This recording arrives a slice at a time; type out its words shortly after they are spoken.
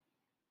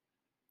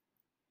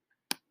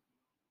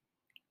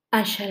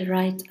I shall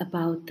write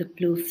about the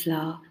blue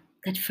flower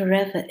that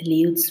forever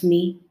eludes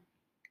me,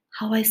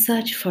 how I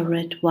searched for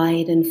it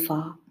wide and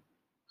far,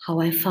 how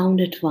I found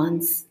it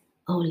once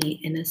only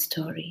in a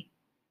story.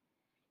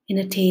 In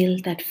a tale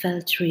that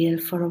felt real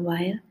for a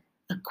while,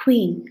 a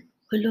queen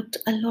who looked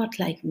a lot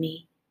like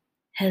me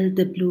held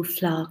the blue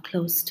flower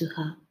close to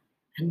her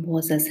and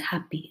was as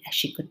happy as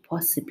she could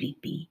possibly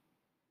be.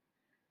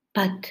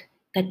 But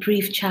that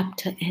brief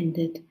chapter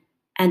ended,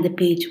 and the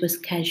page was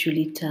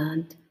casually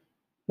turned.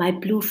 My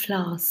blue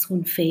flower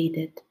soon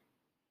faded.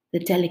 The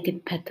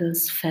delicate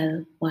petals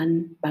fell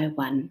one by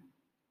one.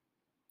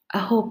 A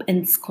hope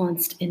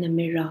ensconced in a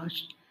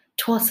mirage.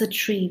 'Twas a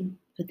dream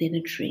within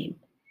a dream.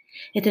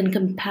 It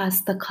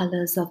encompassed the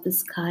colors of the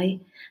sky,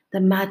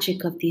 the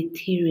magic of the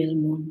ethereal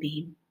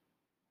moonbeam.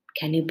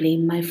 Can you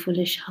blame my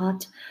foolish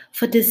heart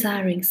for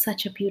desiring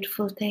such a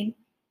beautiful thing?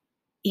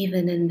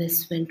 Even in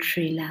this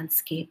wintry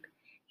landscape,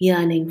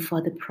 yearning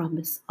for the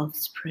promise of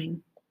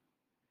spring.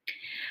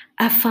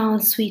 I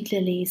found sweet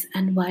lilies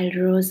and wild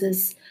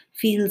roses,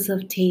 fields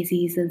of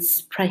daisies and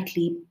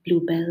sprightly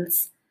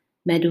bluebells,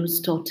 meadows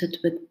dotted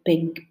with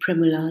pink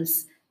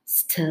primulas.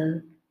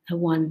 Still, I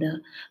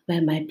wonder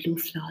where my blue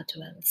flower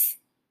dwells.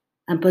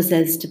 I'm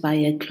possessed by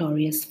a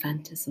glorious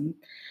phantasm,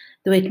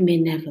 though it may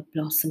never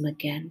blossom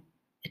again.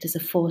 It is a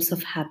force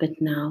of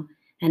habit now,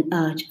 an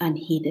urge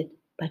unheeded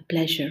by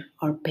pleasure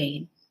or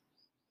pain.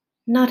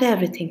 Not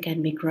everything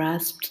can be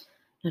grasped,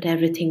 not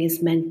everything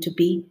is meant to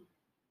be.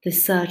 The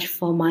search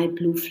for my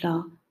blue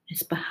flower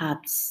is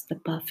perhaps the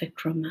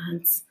perfect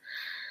romance,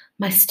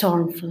 my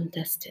stormful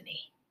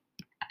destiny.